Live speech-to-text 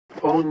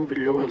Following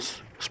video has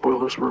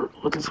spoilers for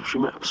Legends of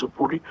Chima episode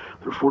 40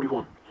 through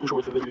 41. Enjoy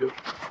the video.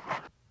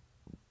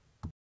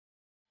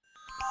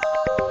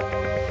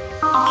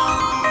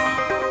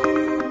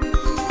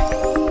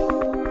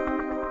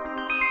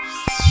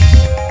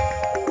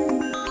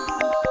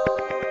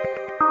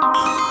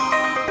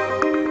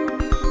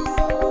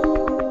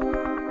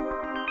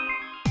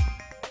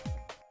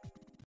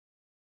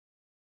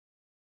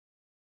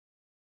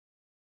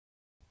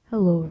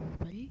 Hello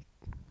everybody,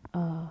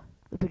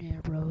 the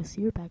Banana Bro is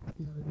here, back with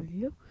another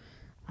video.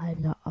 I have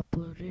not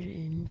uploaded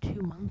in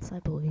 2 months, I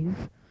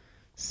believe,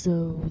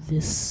 so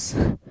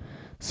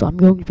I'm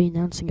going to be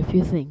announcing a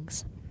few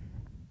things.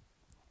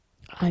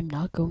 I'm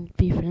not going to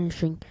be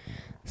finishing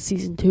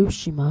Season 2 of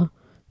Chima,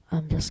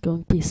 I'm just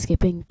going to be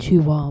skipping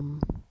to,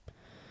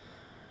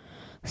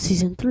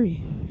 Season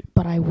 3,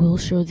 but I will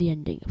show the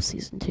ending of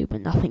Season 2,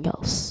 but nothing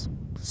else.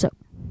 So,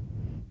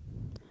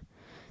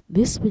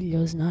 this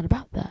video is not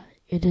about that.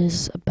 It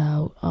is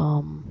about,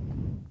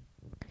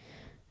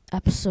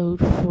 episode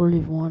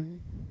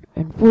 41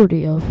 and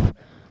 40 of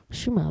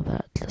Chima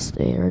that just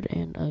aired,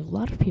 and a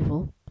lot of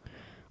people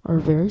are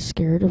very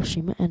scared of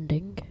Chima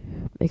ending,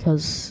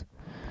 because,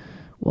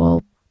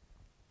 well,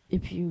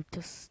 if you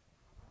just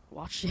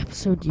watch the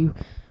episode, you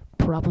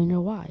probably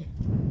know why.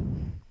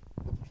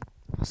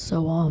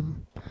 So,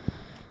 I'm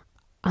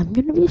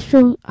gonna be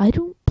showing, I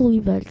don't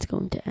believe that it's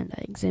going to end.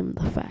 I examined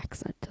the facts,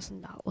 that does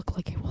not look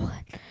like it will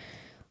end.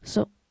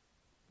 So,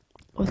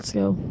 let's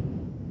go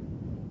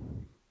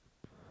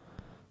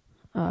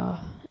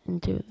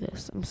into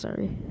this. I'm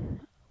sorry.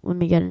 Let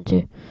me get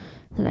into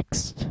the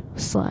next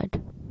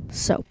slide.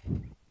 So,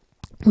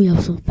 we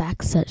have some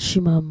facts that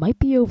Chima might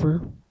be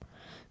over.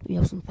 We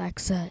have some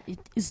facts that it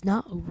is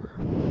not over.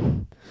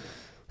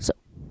 So,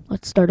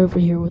 let's start over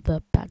here with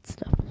the bad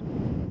stuff.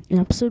 In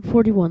episode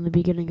 41, the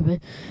beginning of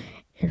it,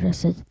 it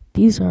just said,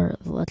 these are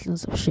the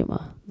Legends of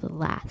Chima, the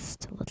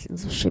last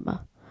Legends of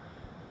Chima.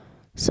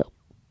 So,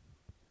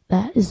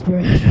 that is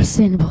very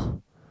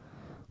understandable.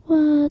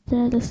 What did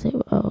I just say?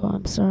 Oh,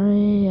 I'm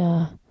sorry.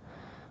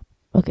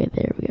 Okay,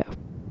 there we go.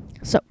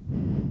 So,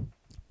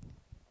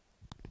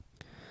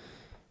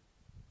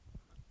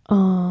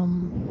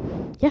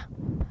 yeah.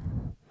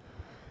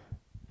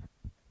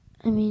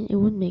 I mean, it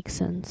would make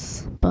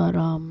sense, but,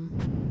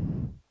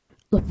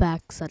 the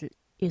facts that it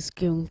is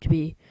going to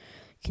be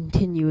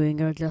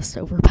continuing are just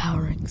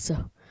overpowering,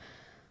 so,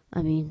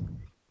 I mean,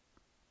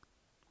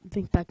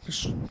 think back to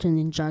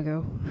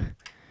Ninjago.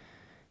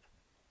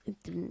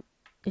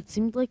 It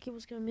seemed like it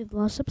was going to be the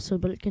last episode,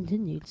 but it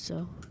continued,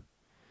 so.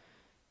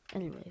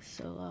 Anyway,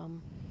 so,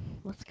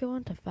 let's go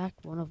on to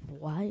fact 1 of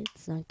why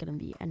it's not going to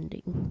be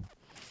ending.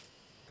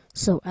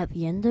 So, at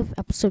the end of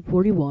episode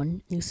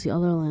 41, you see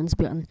other lands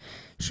beyond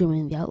Chima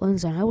in the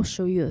outlines, and I will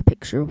show you a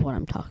picture of what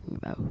I'm talking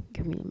about.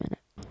 Give me a minute.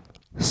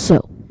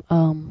 So,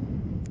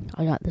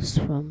 I got this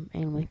from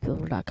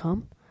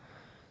animefever.com.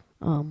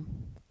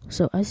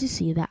 So, as you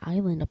see, that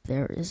island up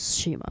there is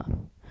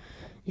Chima.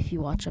 If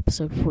you watch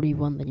episode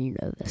 41, then you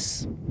know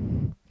this.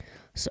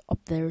 So,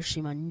 up there is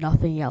Chima,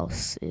 nothing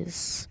else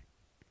is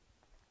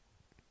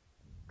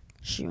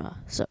Chima.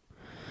 So,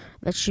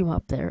 that's Chima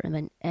up there, and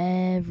then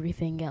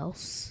everything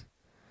else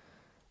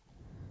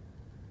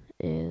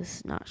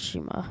is not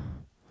Chima.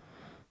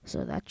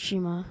 So, that's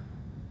Chima.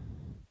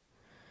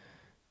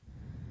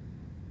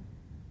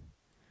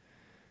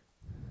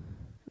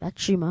 That's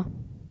Chima.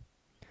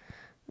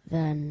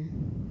 Then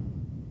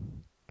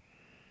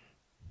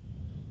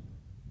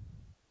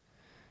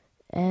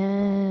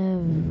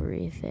everything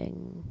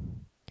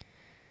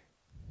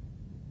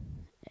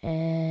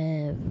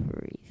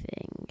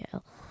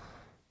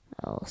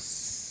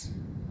else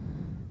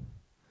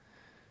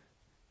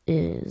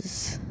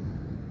is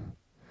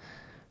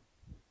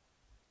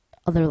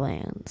other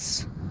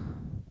lands.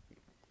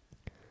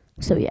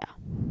 So yeah.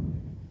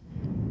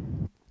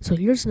 So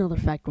here's another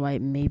fact why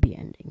it may be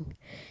ending.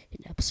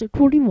 In episode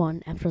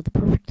 41, after the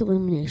perfect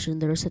elimination,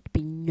 there is said to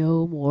be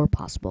no more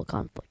possible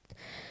conflict.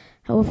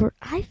 However,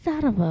 I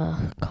thought of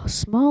a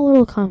small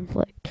little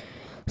conflict.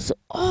 So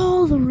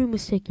all the room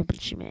is taken up in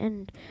Chima,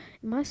 and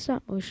in my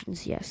stop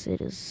motions, yes,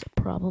 it is a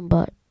problem,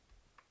 but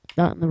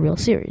not in the real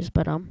series.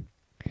 But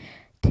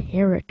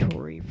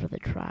territory for the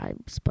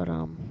tribes. But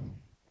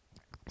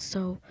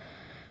so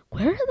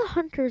where are the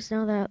hunters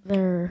now that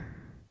they're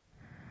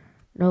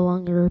no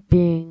longer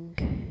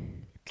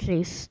being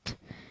chased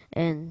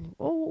and,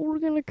 oh, we're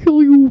gonna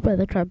kill you by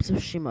the tribes of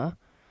Chima?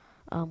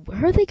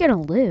 Where are they gonna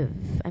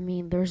live? I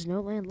mean, there's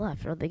no land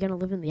left. Are they gonna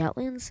live in the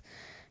Outlands?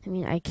 I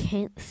mean, I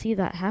can't see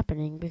that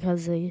happening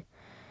because they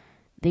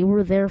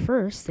were there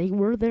first. They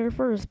were there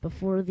first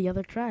before the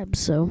other tribes,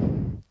 so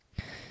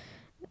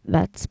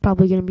that's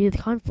probably gonna be the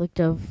conflict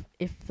of,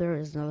 if there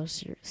is another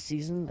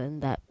season,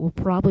 then that will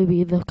probably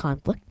be the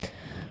conflict.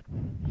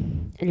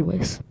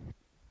 Anyways,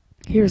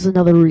 here's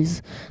another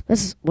reason.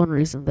 This is one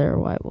reason there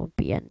why it won't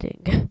be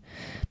ending,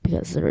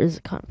 because there is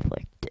a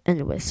conflict.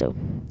 Anyway, so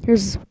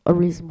here's a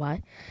reason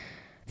why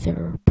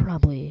there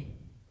probably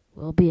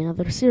will be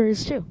another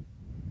series too.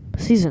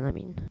 Season, I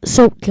mean.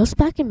 So, just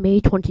back in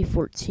May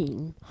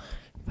 2014,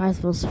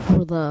 5 months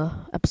before the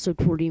episode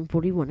 40 and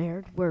 41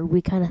 aired, where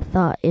we kind of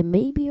thought it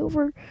may be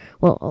over.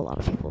 Well, a lot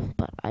of people,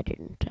 but I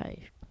didn't. I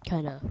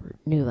kind of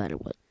knew that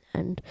it would.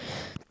 And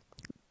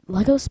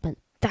Lego spent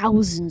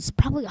thousands,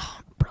 probably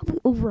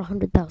over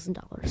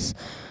 $100,000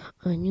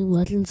 on new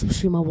Legends of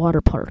Chima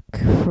water park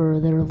for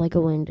their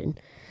Legoland in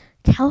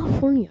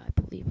California, I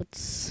believe.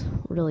 It's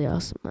really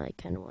awesome. I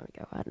kind of want to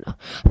go. I don't know.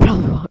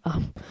 Probably won't.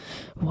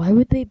 Why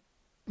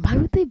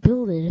would they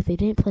build it if they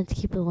didn't plan to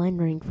keep the line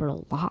running for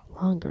a lot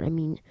longer? I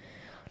mean,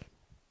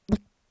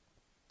 like,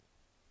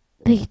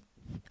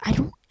 I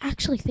don't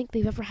actually think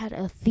they've ever had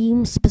a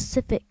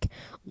theme-specific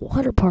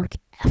water park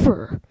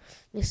ever.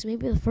 This may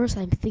be the first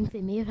time. I think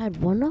they may have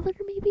had one other,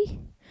 maybe.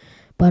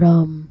 But,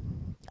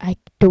 I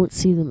don't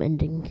see them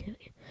ending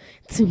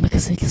soon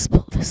because they just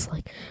built this,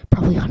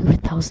 probably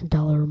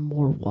 $100,000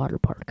 more water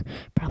park.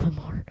 Probably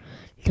more.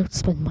 You don't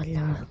spend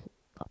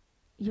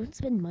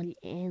money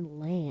and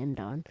land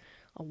on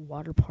a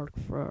water park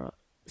for a,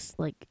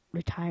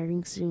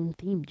 retiring soon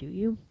theme, do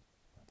you?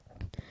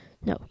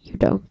 No, you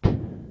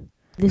don't.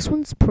 This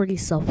one's pretty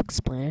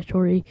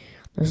self-explanatory.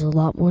 There's a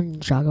lot more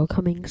Ninjago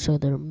coming, so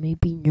there may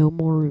be no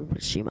more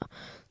Chima.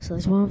 So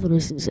that's one of the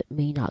reasons it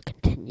may not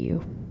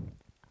continue.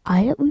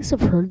 I at least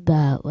have heard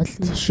that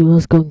Legends of Chima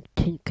is going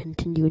to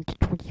continue into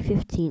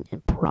 2015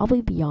 and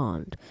probably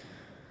beyond.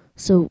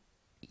 So,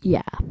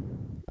 yeah.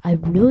 I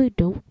really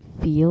don't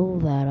feel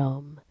that,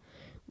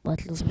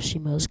 Legends of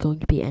Chima is going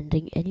to be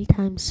ending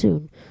anytime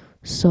soon.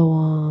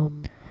 So,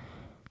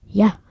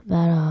 yeah,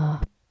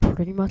 that,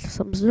 pretty much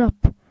sums it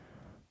up.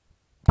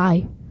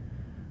 Bye.